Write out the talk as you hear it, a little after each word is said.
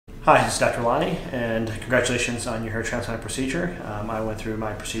Hi, this is Dr. Lonnie, and congratulations on your hair transplant procedure. I went through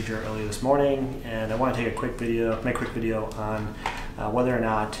my procedure early this morning, and I want to take a quick video, on whether or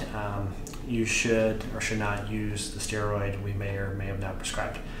not you should or should not use the steroid we may or may have not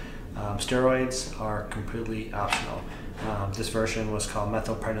prescribed. Steroids are completely optional. This version was called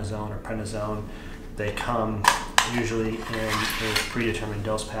methylprednisone or prednisone. They come usually in a predetermined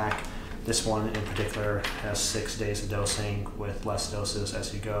dose pack. This one in particular has 6 days of dosing with less doses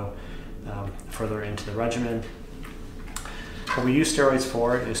as you go further into the regimen. What we use steroids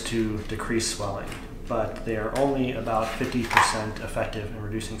for is to decrease swelling, but they are only about 50% effective in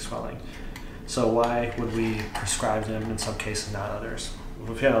reducing swelling. So why would we prescribe them in some cases, not others? If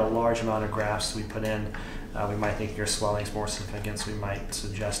we have a large amount of grafts we put in, we might think your swelling is more significant, so we might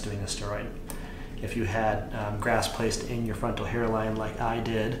suggest doing a steroid. If you had grafts placed in your frontal hairline like I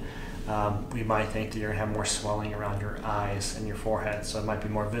did, we might think that you're going to have more swelling around your eyes and your forehead, so it might be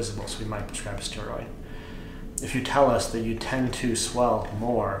more visible, so we might prescribe a steroid. If you tell us that you tend to swell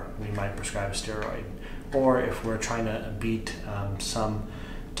more, we might prescribe a steroid. Or if we're trying to beat some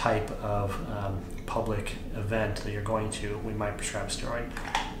type of public event that you're going to, we might prescribe a steroid.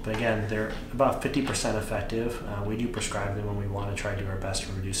 But again, they're about 50% effective. We do prescribe them when we want to try to do our best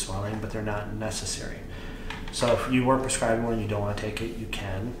to reduce swelling, but they're not necessary. So if you weren't prescribed one and you don't want to take it, you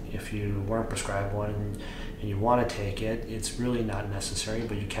can. If you weren't prescribed one and you want to take it, it's really not necessary,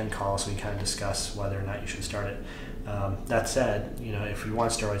 but you can call so we kind of discuss whether or not you should start it. That said, if you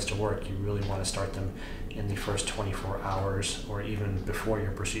want steroids to work, you really want to start them in the first 24 hours or even before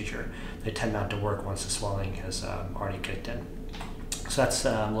your procedure. They tend not to work once the swelling has already kicked in. So that's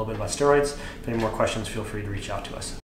a little bit about steroids. If any more questions, feel free to reach out to us.